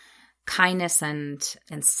kindness and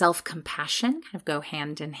self-compassion kind of go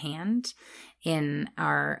hand in hand in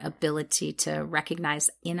our ability to recognize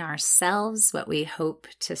in ourselves what we hope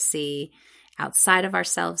to see outside of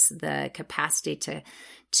ourselves, the capacity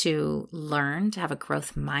to learn, to have a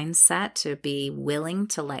growth mindset, to be willing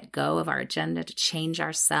to let go of our agenda, to change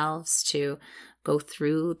ourselves, to go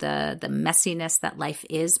through the messiness that life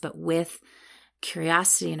is, but with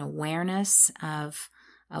curiosity and awareness of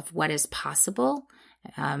what is possible.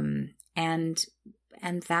 And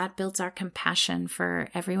that builds our compassion for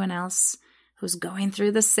everyone else who's going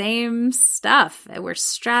through the same stuff. We're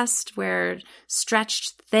stressed, we're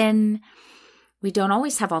stretched thin. We don't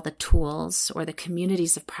always have all the tools or the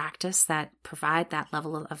communities of practice that provide that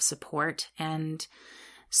level of support. And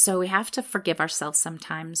so we have to forgive ourselves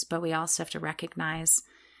sometimes, but we also have to recognize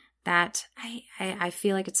that I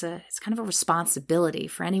feel like it's kind of a responsibility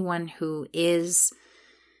for anyone who is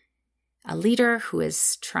a leader, who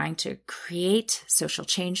is trying to create social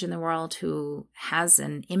change in the world, who has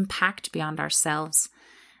an impact beyond ourselves,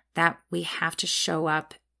 that we have to show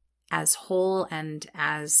up as whole and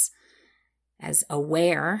as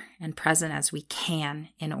aware and present as we can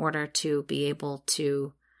in order to be able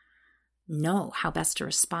to know how best to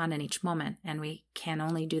respond in each moment. And we can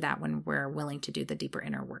only do that when we're willing to do the deeper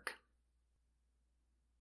inner work.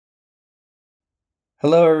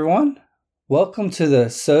 Hello, everyone. Welcome to the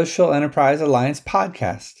Social Enterprise Alliance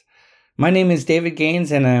podcast. My name is David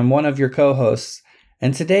Gaines, and I am one of your co-hosts.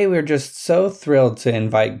 And today we're just so thrilled to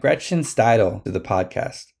invite Gretchen Steidl to the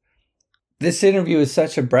podcast. This interview is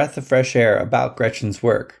such a breath of fresh air about Gretchen's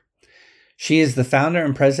work. She is the founder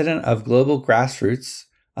and president of Global Grassroots,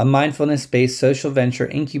 a mindfulness-based social venture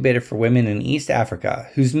incubator for women in East Africa,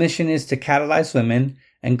 whose mission is to catalyze women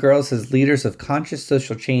and girls as leaders of conscious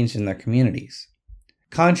social change in their communities.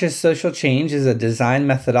 Conscious social change is a design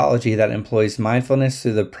methodology that employs mindfulness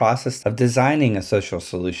through the process of designing a social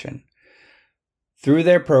solution. Through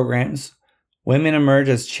their programs, women emerge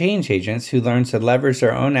as change agents who learn to leverage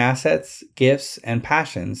their own assets, gifts, and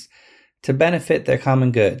passions to benefit their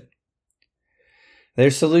common good.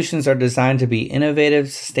 Their solutions are designed to be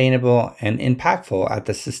innovative, sustainable, and impactful at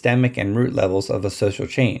the systemic and root levels of a social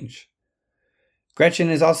change. Gretchen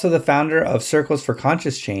is also the founder of Circles for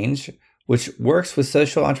Conscious Change, which works with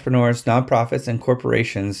social entrepreneurs, nonprofits, and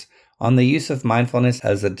corporations on the use of mindfulness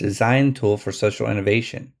as a design tool for social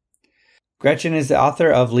innovation. Gretchen is the author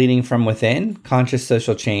of Leading from Within, Conscious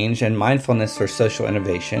Social Change, and Mindfulness for Social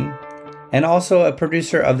Innovation, and also a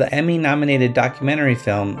producer of the Emmy-nominated documentary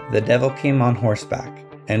film The Devil Came on Horseback,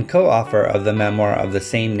 and co-author of the memoir of the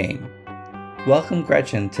same name. Welcome,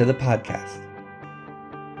 Gretchen, to the podcast.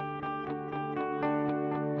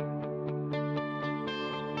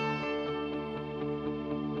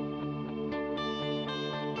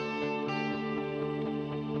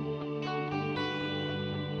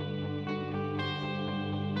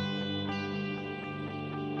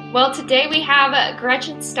 Well, today we have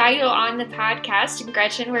Gretchen Steidl on the podcast. And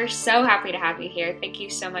Gretchen, we're so happy to have you here. Thank you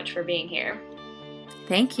so much for being here.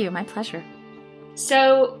 Thank you. My pleasure.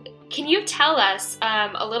 So can you tell us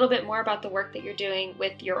a little bit more about the work that you're doing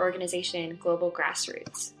with your organization, Global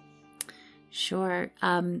Grassroots? Sure.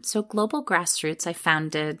 So Global Grassroots, I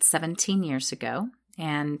founded 17 years ago,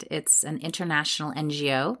 and it's an international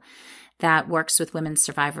NGO that works with women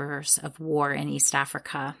survivors of war in East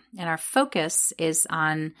Africa. And our focus is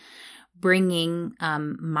on bringing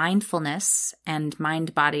mindfulness and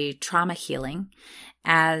mind-body trauma healing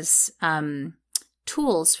as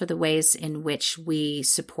tools for the ways in which we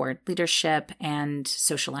support leadership and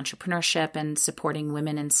social entrepreneurship and supporting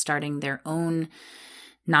women in starting their own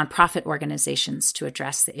nonprofit organizations to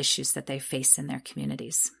address the issues that they face in their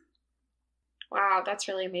communities. Wow, that's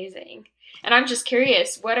really amazing. And I'm just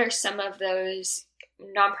curious, what are some of those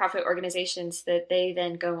nonprofit organizations that they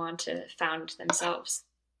then go on to found themselves?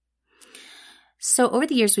 So over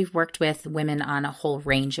the years, we've worked with women on a whole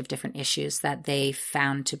range of different issues that they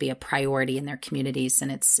found to be a priority in their communities.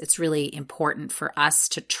 And it's really important for us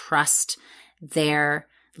to trust their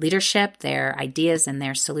leadership, their ideas, and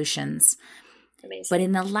their solutions. Amazing. But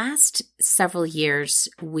in the last several years,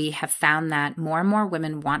 we have found that more and more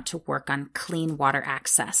women want to work on clean water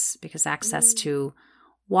access because access to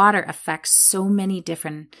water affects so many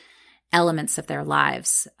different elements of their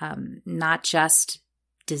lives, not just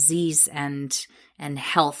disease and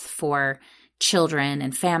health for children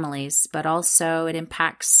and families, but also it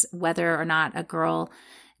impacts whether or not a girl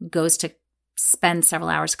goes to spend several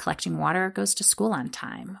hours collecting water or goes to school on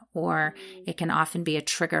time. Or it can often be a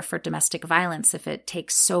trigger for domestic violence if it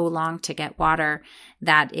takes so long to get water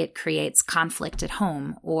that it creates conflict at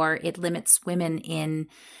home, or it limits women in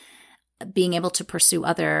being able to pursue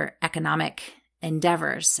other economic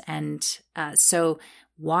endeavors. And so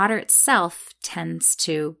water itself tends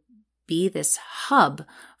to be this hub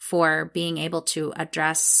for being able to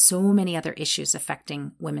address so many other issues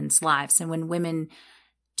affecting women's lives. And when women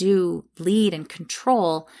do lead and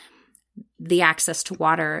control the access to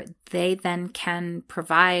water, they then can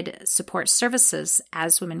provide support services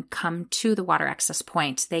as women come to the water access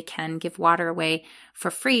point. They can give water away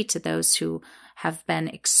for free to those who have been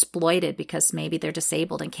exploited because maybe they're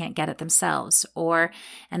disabled and can't get it themselves,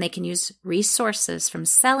 and they can use resources from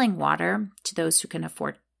selling water to those who can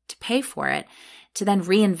afford to pay for it to then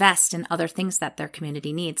reinvest in other things that their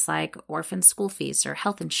community needs, like orphan school fees or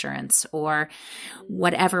health insurance or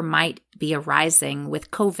whatever might be arising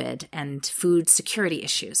with COVID and food security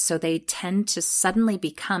issues. So they tend to suddenly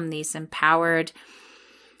become these empowered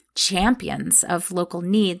champions of local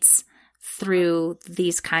needs through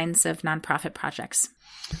these kinds of nonprofit projects.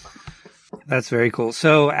 That's very cool.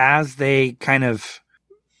 So as they kind of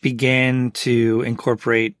begin to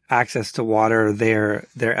incorporate access to water, they're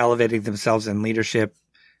elevating themselves in leadership.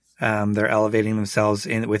 They're elevating themselves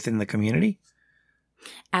within the community.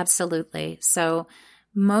 Absolutely. So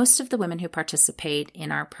most of the women who participate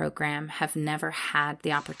in our program have never had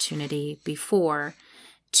the opportunity before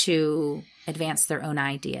to advance their own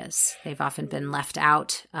ideas. They've often been left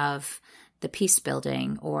out of the peace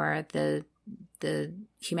building or the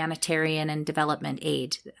humanitarian and development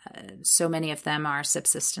aid. So many of them are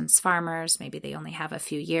subsistence farmers. Maybe they only have a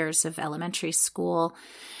few years of elementary school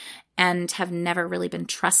and have never really been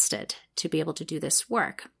trusted to be able to do this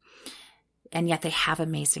work. And yet they have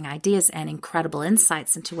amazing ideas and incredible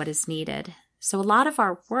insights into what is needed. So a lot of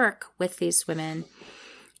our work with these women,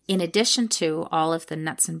 in addition to all of the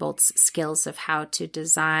nuts and bolts skills of how to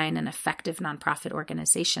design an effective nonprofit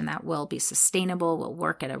organization that will be sustainable, will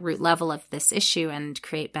work at a root level of this issue and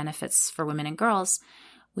create benefits for women and girls,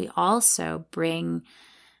 we also bring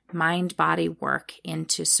mind-body work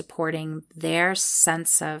into supporting their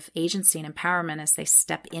sense of agency and empowerment as they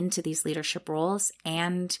step into these leadership roles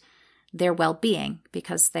and their well-being,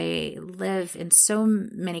 because they live in so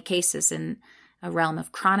many cases in a realm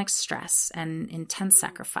of chronic stress and intense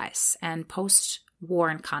sacrifice and post-war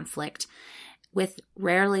and conflict with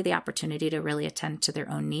rarely the opportunity to really attend to their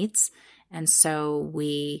own needs. And so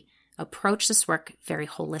we approach this work very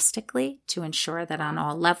holistically to ensure that on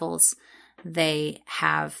all levels, they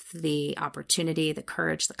have the opportunity, the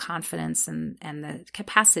courage, the confidence, and the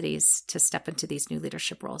capacities to step into these new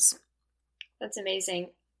leadership roles. That's amazing.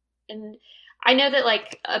 And I know that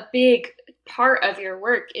like a big part of your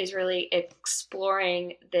work is really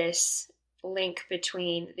exploring this link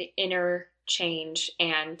between the inner change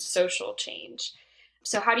and social change.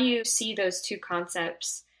 So how do you see those two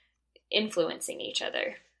concepts influencing each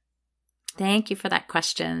other? Thank you for that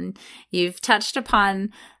question. You've touched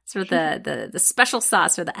upon sort of the special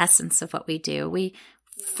sauce or the essence of what we do. We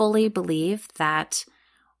fully believe that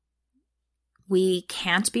we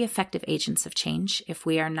can't be effective agents of change if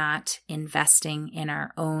we are not investing in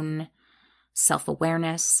our own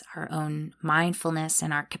self-awareness, our own mindfulness,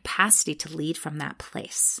 and our capacity to lead from that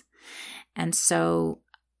place. And so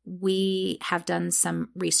we have done some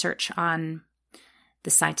research on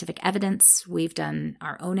the scientific evidence. We've done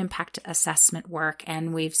our own impact assessment work,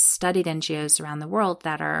 and we've studied NGOs around the world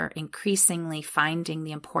that are increasingly finding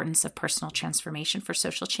the importance of personal transformation for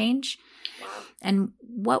social change. Wow. And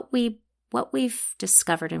what we've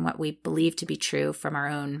discovered and what we believe to be true from our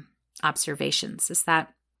own observations is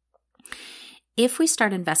that if we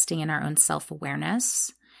start investing in our own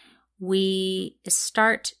self-awareness, we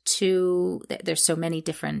start to, there's so many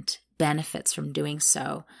different benefits from doing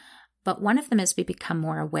so, but one of them is we become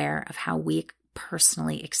more aware of how we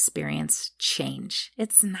personally experience change.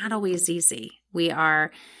 It's not always easy. We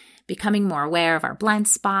are becoming more aware of our blind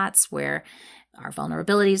spots, where our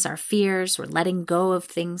vulnerabilities, our fears, we're letting go of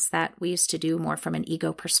things that we used to do more from an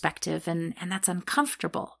ego perspective, and that's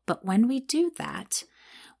uncomfortable. But when we do that,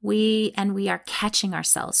 we are catching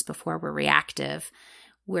ourselves before we're reactive.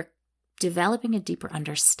 We're developing a deeper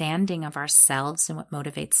understanding of ourselves and what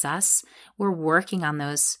motivates us. We're working on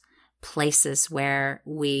those places where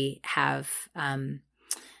we have,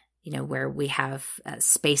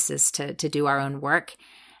 spaces to do our own work.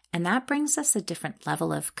 And that brings us a different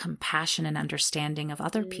level of compassion and understanding of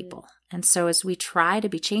other people. And so as we try to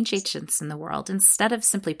be change agents in the world, instead of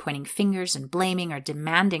simply pointing fingers and blaming or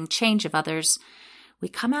demanding change of others, we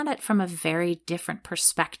come at it from a very different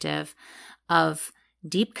perspective of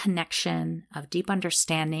deep connection, of deep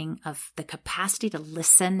understanding, of the capacity to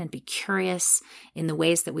listen and be curious in the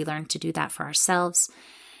ways that we learn to do that for ourselves.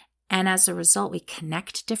 And as a result, we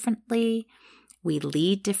connect differently. We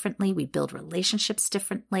lead differently, we build relationships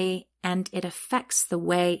differently, and it affects the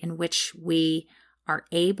way in which we are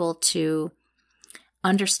able to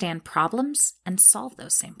understand problems and solve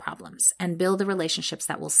those same problems and build the relationships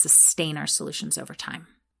that will sustain our solutions over time.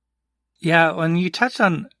 Yeah, when you touched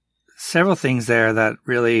on several things there that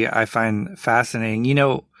really I find fascinating.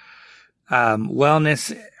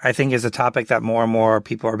 Wellness, I think, is a topic that more and more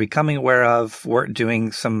people are becoming aware of. We're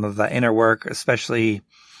doing some of the inner work, especially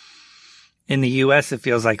in the US. It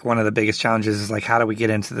feels like one of the biggest challenges is like, how do we get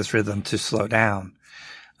into this rhythm to slow down?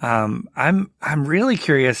 I'm really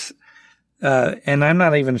curious, and I'm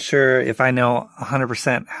not even sure if I know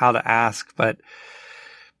 100% how to ask, but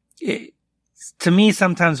to me,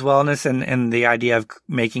 sometimes wellness and the idea of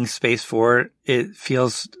making space for it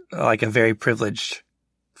feels like a very privileged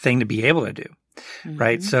thing to be able to do,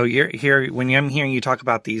 right? So you're here, when I'm hearing you talk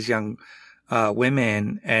about these young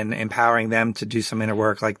women and empowering them to do some inner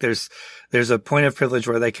work, like there's a point of privilege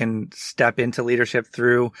where they can step into leadership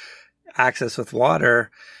through access with water.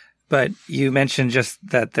 But you mentioned just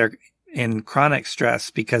that they're in chronic stress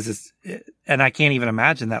because and I can't even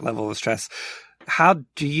imagine that level of stress. How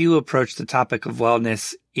do you approach the topic of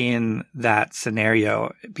wellness in that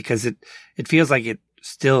scenario? Because it feels like it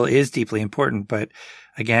still is deeply important, but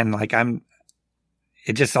again,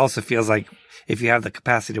 it just also feels like if you have the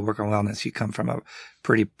capacity to work on wellness, you come from a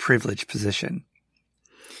pretty privileged position.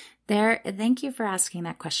 Thank you for asking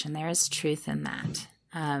that question. There is truth in that.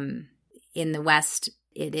 In the West,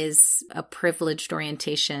 it is a privileged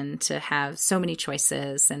orientation to have so many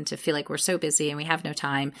choices and to feel like we're so busy and we have no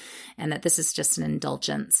time and that this is just an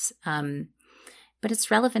indulgence. But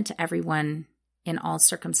it's relevant to everyone in all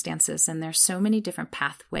circumstances. And there's so many different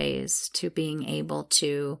pathways to being able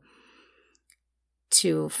to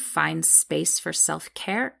find space for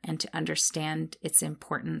self-care and to understand its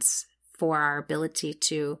importance for our ability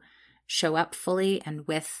to show up fully and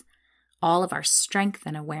with all of our strength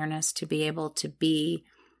and awareness to be able to be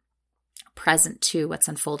present to what's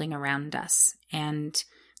unfolding around us. And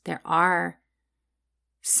there are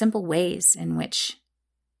simple ways in which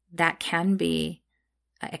that can be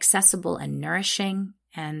accessible and nourishing.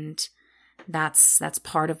 And that's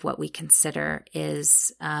part of what we consider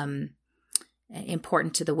is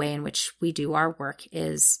important to the way in which we do our work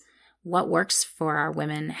is what works for our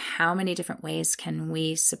women. How many different ways can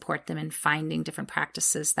we support them in finding different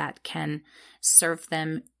practices that can serve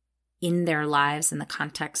them in their lives in the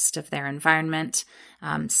context of their environment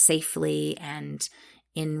safely and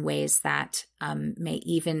in ways that may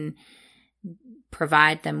even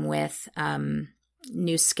provide them with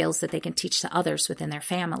new skills that they can teach to others within their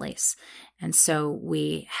families. And so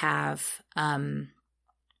we have, and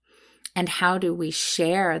how do we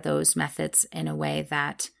share those methods in a way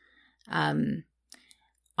that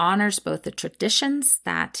honors both the traditions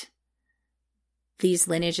that these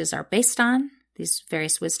lineages are based on, these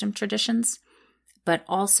various wisdom traditions, but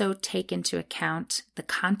also take into account the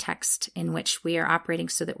context in which we are operating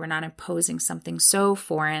so that we're not imposing something so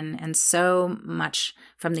foreign and so much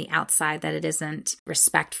from the outside that it isn't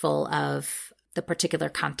respectful of the particular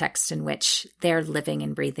context in which they're living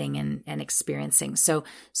and breathing and experiencing. So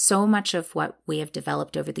much of what we have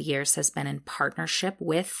developed over the years has been in partnership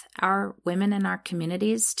with our women in our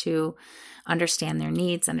communities to understand their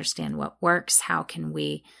needs, understand what works, how can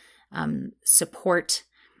we support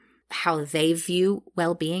how they view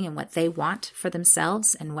well-being and what they want for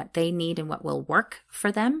themselves and what they need and what will work for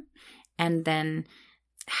them. And then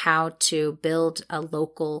how to build a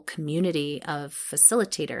local community of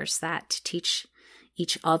facilitators that teach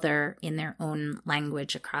each other in their own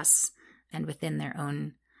language across and within their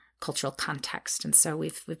own cultural context. And so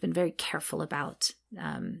we've been very careful about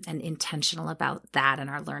and intentional about that in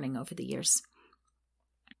our learning over the years.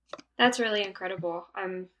 That's really incredible.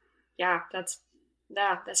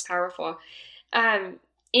 That's powerful.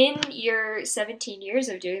 In your 17 years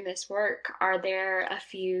of doing this work, are there a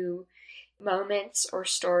few moments or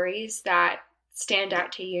stories that stand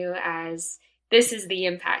out to you as this is the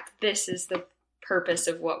impact, this is the purpose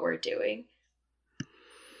of what we're doing?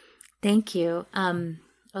 Thank you.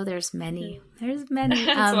 There's many. There's many.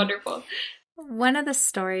 That's wonderful. One of the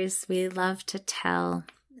stories we love to tell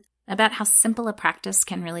about how simple a practice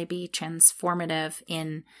can really be transformative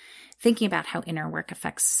in thinking about how inner work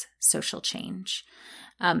affects social change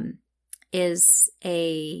is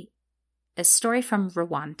a story from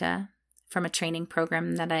Rwanda, from a training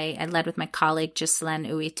program that I led with my colleague, Ghislaine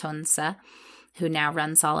Uitonsa, who now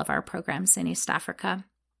runs all of our programs in East Africa.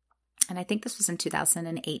 And I think this was in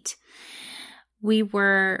 2008. We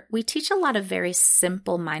teach a lot of very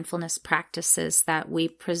simple mindfulness practices that we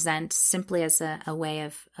present simply as a way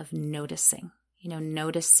of noticing,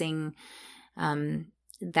 noticing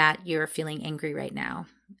that you're feeling angry right now,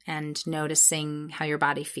 and noticing how your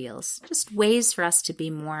body feels. Just ways for us to be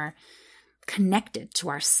more connected to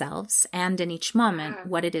ourselves and in each moment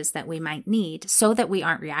what it is that we might need so that we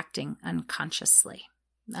aren't reacting unconsciously.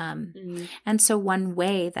 And so one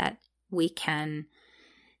way that we can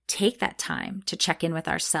take that time to check in with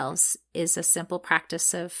ourselves is a simple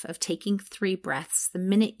practice of taking 3 breaths. The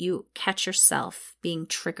minute you catch yourself being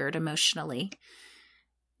triggered emotionally,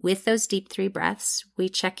 with those deep 3 breaths, we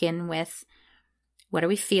check in with, what are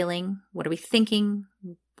we feeling? What are we thinking?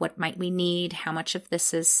 What might we need? How much of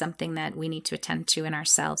this is something that we need to attend to in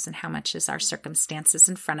ourselves, and how much is our circumstances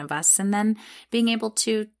in front of us? And then being able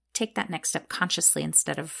to take that next step consciously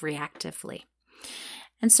instead of reactively.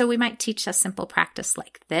 And so we might teach a simple practice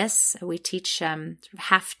like this. We teach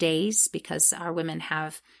half days, because our women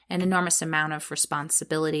have an enormous amount of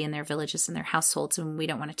responsibility in their villages and their households, and we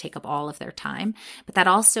don't want to take up all of their time. But that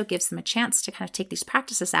also gives them a chance to kind of take these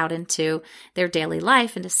practices out into their daily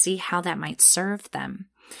life and to see how that might serve them.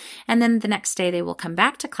 And then the next day they will come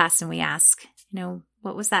back to class, and we ask,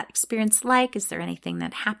 what was that experience like? Is there anything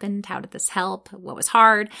that happened? How did this help? What was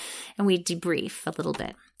hard? And we debrief a little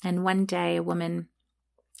bit. And one day a woman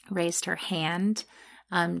raised her hand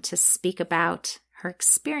to speak about her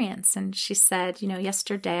experience. And she said,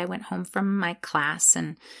 yesterday I went home from my class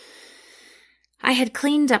and I had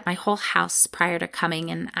cleaned up my whole house prior to coming,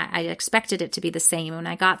 and I expected it to be the same. When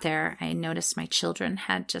I got there, I noticed my children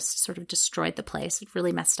had just sort of destroyed the place. It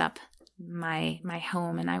really messed up my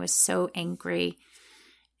home, and I was so angry.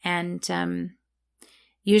 And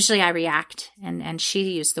usually I react, and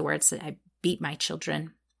she used the words that I beat my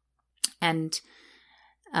children. And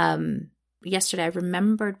yesterday I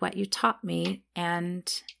remembered what you taught me,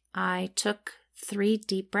 and I took 3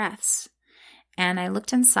 deep breaths, and I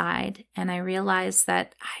looked inside, and I realized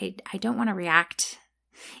that I don't want to react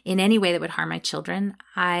in any way that would harm my children.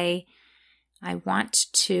 I just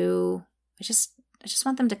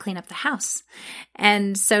want them to clean up the house.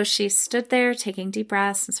 And so she stood there taking deep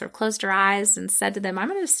breaths and sort of closed her eyes and said to them, I'm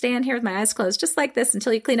going to stand here with my eyes closed just like this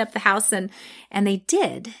until you clean up the house. And they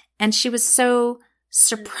did. And she was so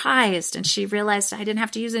surprised, and she realized I didn't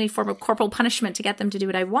have to use any form of corporal punishment to get them to do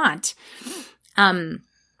what I want.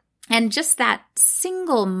 And just that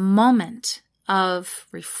single moment of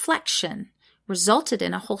reflection resulted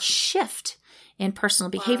in a whole shift in personal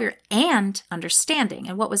behavior and understanding.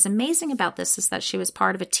 And what was amazing about this is that she was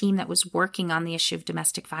part of a team that was working on the issue of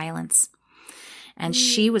domestic violence. And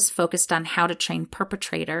she was focused on how to train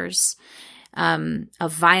perpetrators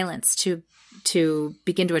of violence to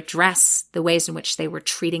begin to address the ways in which they were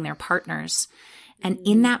treating their partners. And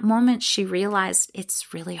in that moment, she realized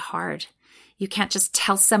it's really hard. You can't just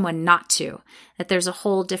tell someone not to, that there's a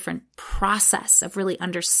whole different process of really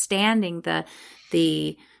understanding the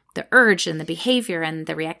urge and the behavior and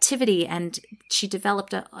the reactivity. And she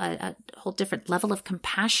developed a whole different level of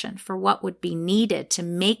compassion for what would be needed to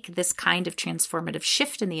make this kind of transformative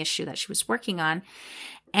shift in the issue that she was working on.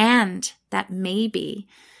 And that maybe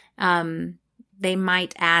they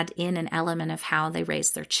might add in an element of how they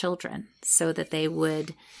raise their children so that they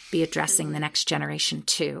would be addressing the next generation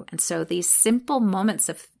too. And so these simple moments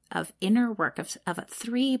of inner work, of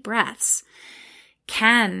 3 breaths,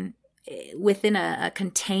 can, within a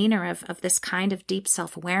container of this kind of deep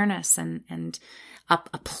self-awareness and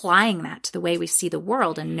applying that to the way we see the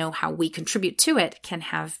world and know how we contribute to it, can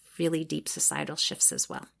have really deep societal shifts as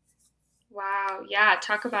well. Wow. Yeah.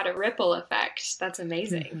 Talk about a ripple effect. That's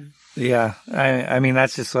amazing. Yeah. I mean,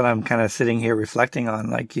 that's just what I'm kind of sitting here reflecting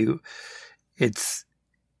on. I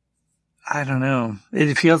don't know.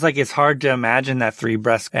 It feels like it's hard to imagine that 3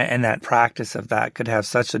 breaths and that practice of that could have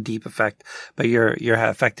such a deep effect, but you're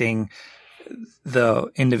affecting the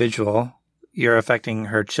individual, you're affecting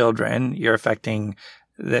her children, you're affecting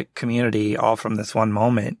the community, all from this one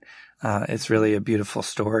moment. It's really a beautiful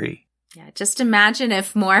story. Yeah, just imagine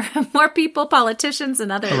if more people, politicians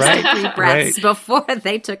and others, took 3 breaths before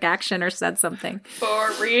they took action or said something.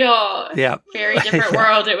 For real. Yeah. Very different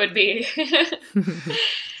world it would be.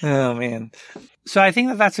 Oh, man. So I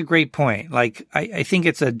think that's a great point. I think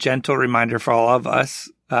it's a gentle reminder for all of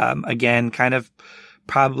us, again, kind of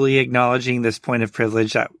probably acknowledging this point of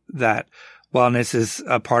privilege that wellness is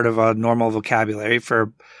a part of a normal vocabulary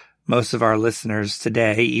for most of our listeners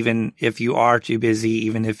today, even if you are too busy,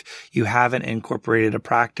 even if you haven't incorporated a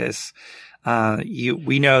practice,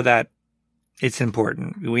 we know that it's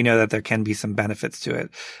important. We know that there can be some benefits to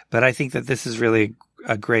it. But I think that this is really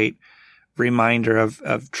a great reminder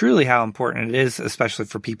of truly how important it is, especially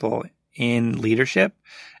for people in leadership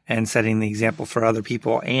and setting the example for other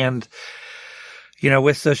people. And,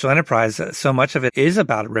 With social enterprise, so much of it is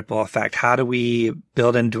about a ripple effect. How do we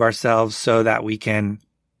build into ourselves so that we can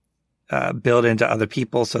build into other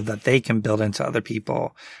people, so that they can build into other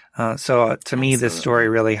people? So to me, this story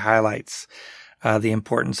really highlights the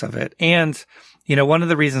importance of it. And, one of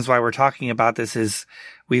the reasons why we're talking about this is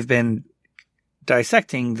we've been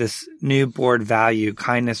dissecting this new board value,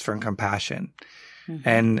 kindness from compassion. Mm-hmm.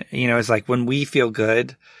 And, it's like when we feel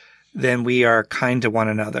good, then we are kind to one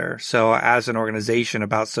another. So as an organization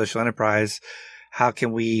about social enterprise, how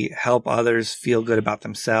can we help others feel good about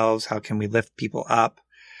themselves? How can we lift people up?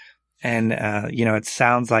 And, it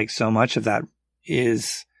sounds like so much of that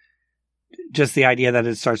is just the idea that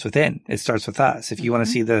it starts within. It starts with us. If you want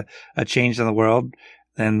to see a change in the world,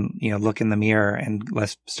 then, look in the mirror and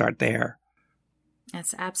let's start there.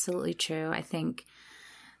 That's absolutely true. I think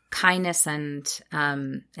kindness and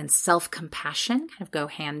self-compassion kind of go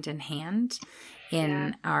hand in hand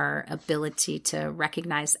in our ability to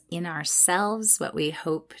recognize in ourselves what we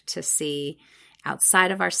hope to see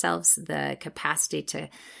outside of ourselves, the capacity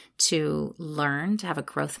to learn, to have a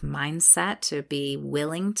growth mindset, to be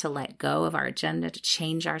willing to let go of our agenda, to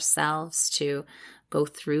change ourselves, to go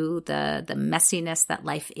through the messiness that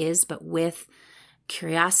life is, but with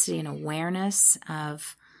curiosity and awareness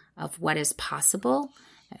of what is possible.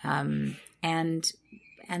 And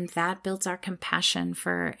that builds our compassion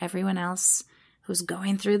for everyone else who's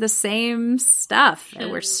going through the same stuff.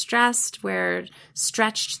 We're stressed, we're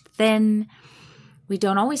stretched thin. We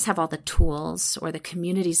don't always have all the tools or the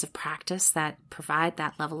communities of practice that provide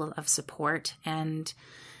that level of support. And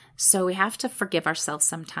so we have to forgive ourselves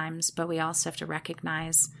sometimes, but we also have to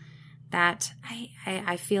recognize that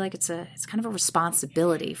I feel like it's kind of a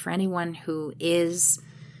responsibility for anyone who is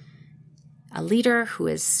a leader, who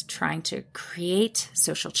is trying to create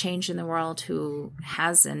social change in the world, who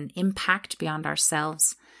has an impact beyond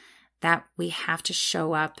ourselves, that we have to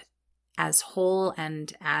show up as whole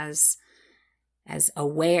and as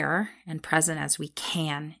aware and present as we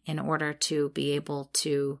can in order to be able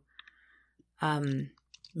to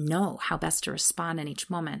know how best to respond in each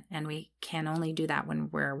moment. And we can only do that when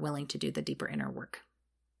we're willing to do the deeper inner work.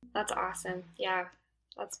 That's awesome. Yeah,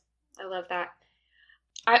 I love that.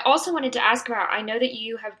 I also wanted to ask about, I know that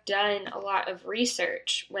you have done a lot of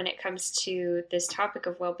research when it comes to this topic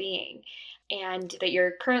of well-being, and that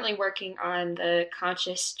you're currently working on the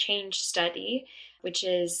Conscious Change Study, which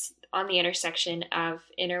is on the intersection of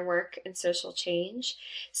inner work and social change.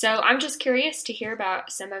 So I'm just curious to hear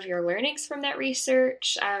about some of your learnings from that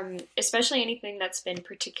research, especially anything that's been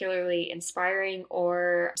particularly inspiring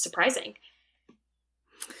or surprising.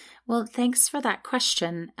 Well, thanks for that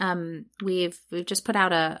question. We've just put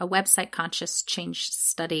out a website,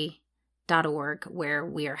 consciouschangestudy.org, where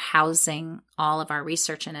we are housing all of our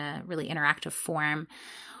research in a really interactive form.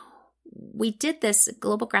 We did this,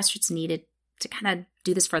 Global Grassroots needed to kind of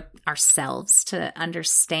do this for ourselves, to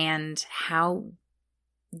understand how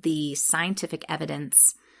the scientific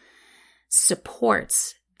evidence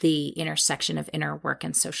supports the intersection of inner work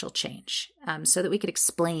and social change, so that we could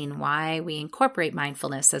explain why we incorporate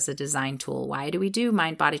mindfulness as a design tool. Why do we do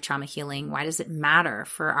mind-body trauma healing? Why does it matter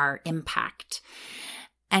for our impact?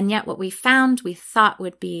 And yet what we found we thought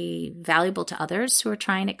would be valuable to others who are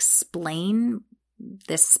trying to explain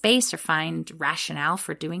this space or find rationale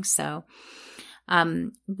for doing so.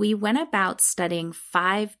 We went about studying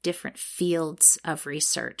 5 different fields of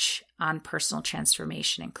research on personal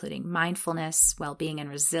transformation, including mindfulness, well-being and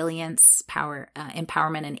resilience, power,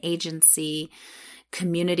 empowerment and agency,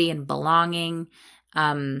 community and belonging,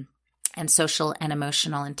 and social and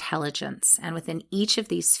emotional intelligence. And within each of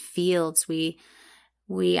these fields, we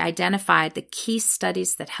identified the key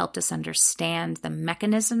studies that helped us understand the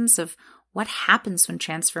mechanisms of what happens when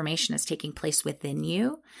transformation is taking place within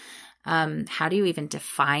you. How do you even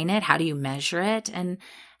define it? How do you measure it? And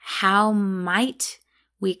how might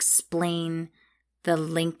we explain the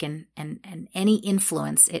link and any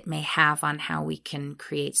influence it may have on how we can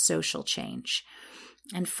create social change?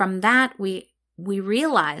 And from that, we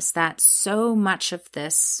realized that so much of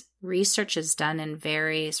this research is done in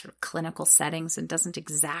very sort of clinical settings and doesn't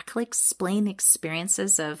exactly explain the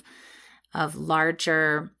experiences of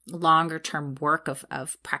larger, longer-term work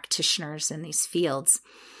of practitioners in these fields.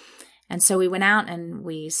 And so we went out and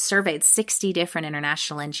we surveyed 60 different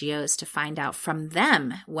international NGOs to find out from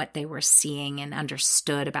them what they were seeing and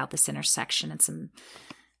understood about this intersection, and some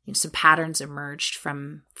patterns emerged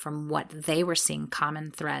from what they were seeing,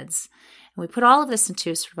 common threads. And we put all of this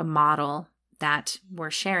into sort of a model that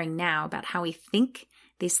we're sharing now about how we think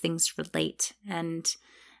these things relate. And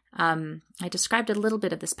I described a little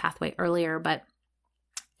bit of this pathway earlier, but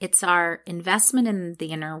It's our investment in the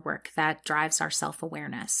inner work that drives our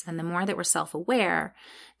self-awareness. And the more that we're self-aware,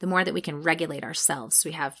 the more that we can regulate ourselves.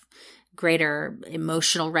 We have greater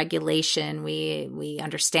emotional regulation. We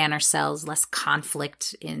understand ourselves, less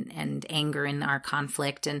conflict and anger in our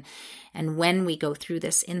conflict. And when we go through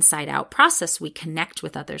this inside out process, we connect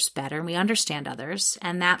with others better and we understand others.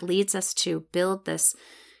 And that leads us to build this,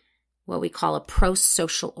 what we call a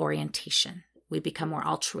pro-social orientation. We become more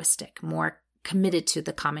altruistic, more committed to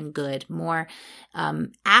the common good, more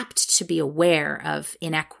apt to be aware of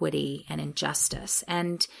inequity and injustice.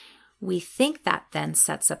 And we think that then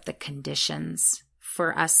sets up the conditions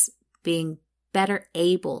for us being better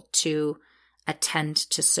able to attend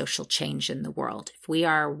to social change in the world. If we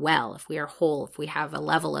are well, if we are whole, if we have a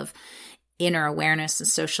level of inner awareness and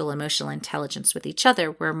social emotional intelligence with each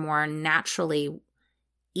other, we're more naturally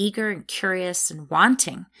eager and curious and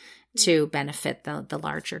wanting to benefit the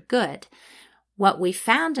larger good. What we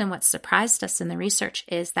found and what surprised us in the research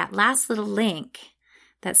is that last little link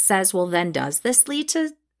that says, well, then does this lead to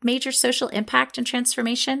major social impact and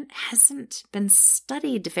transformation? Hasn't been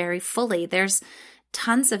studied very fully. There's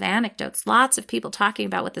tons of anecdotes, lots of people talking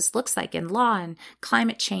about what this looks like in law and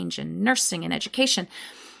climate change and nursing and education.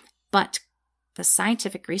 But the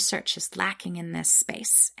scientific research is lacking in this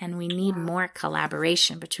space, and we need more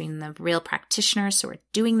collaboration between the real practitioners who are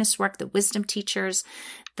doing this work, the wisdom teachers,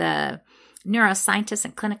 the neuroscientists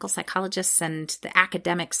and clinical psychologists, and the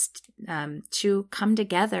academics to come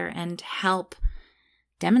together and help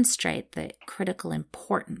demonstrate the critical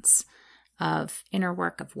importance of inner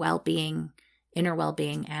work, of well-being, inner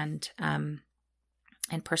well-being, and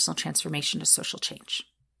personal transformation to social change.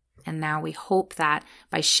 And now we hope that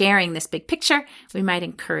by sharing this big picture, we might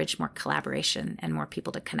encourage more collaboration and more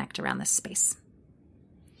people to connect around this space.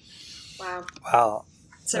 Wow.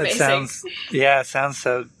 It's amazing. Sounds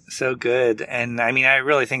so good. And I mean, I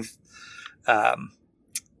really think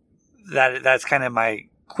that's kind of my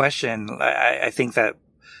question. I think that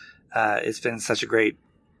it's been such a great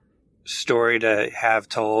story to have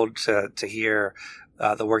told, to hear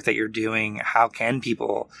the work that you're doing. How can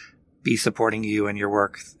people be supporting you in your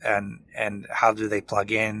work, and how do they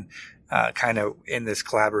plug in kind of in this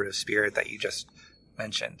collaborative spirit that you just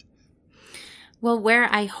mentioned? Well,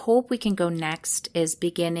 where I hope we can go next is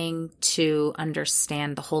beginning to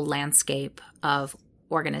understand the whole landscape of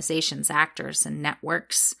organizations, actors, and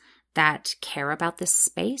networks that care about this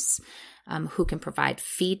space, who can provide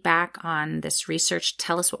feedback on this research,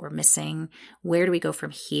 tell us what we're missing, where do we go from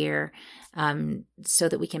here, so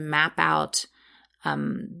that we can map out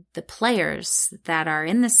the players that are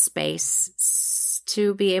in this space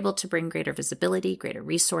to be able to bring greater visibility, greater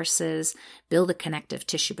resources, build a connective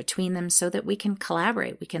tissue between them so that we can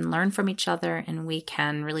collaborate, we can learn from each other, and we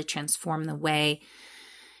can really transform the way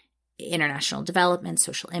international development,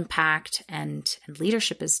 social impact, and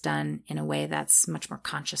leadership is done in a way that's much more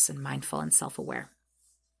conscious and mindful and self-aware.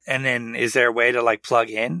 And then is there a way to like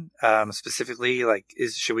plug in specifically? Like,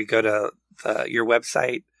 should we go to your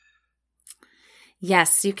website?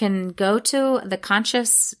 Yes, you can go to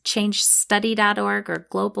theconsciouschangestudy.org or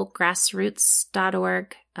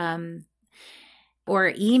globalgrassroots.org,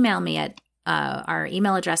 or email me at our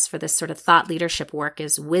email address for this sort of thought leadership work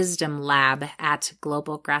is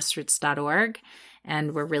wisdomlab@globalgrassroots.org.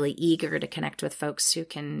 And we're really eager to connect with folks who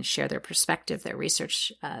can share their perspective, their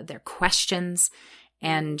research, their questions,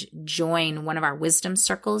 and join one of our wisdom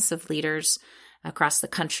circles of leaders across the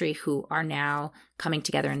country who are now coming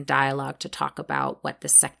together in dialogue to talk about what the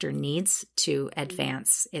sector needs to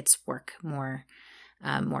advance its work more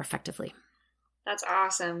effectively. That's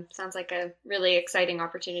awesome. Sounds like a really exciting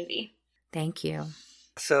opportunity. Thank you.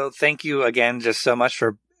 So thank you again just so much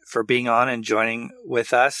for being on and joining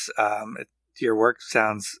with us. Your work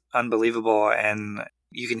sounds unbelievable, and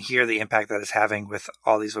you can hear the impact that it's having with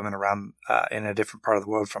all these women around in a different part of the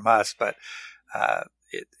world from us, but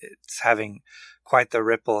it's having quite the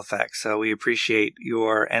ripple effect. So we appreciate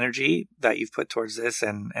your energy that you've put towards this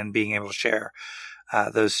and being able to share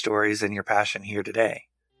those stories and your passion here today.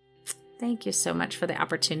 Thank you so much for the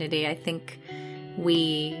opportunity. I think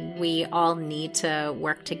we all need to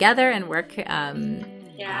work together and work on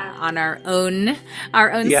our own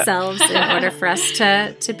selves in order for us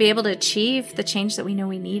to be able to achieve the change that we know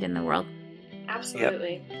we need in the world.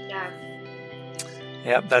 Absolutely.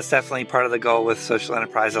 Yep, that's definitely part of the goal with Social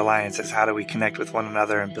Enterprise Alliance is how do we connect with one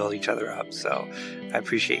another and build each other up. So I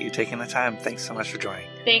appreciate you taking the time. Thanks so much for joining.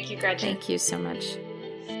 Thank you, Gretchen. Thank you so much.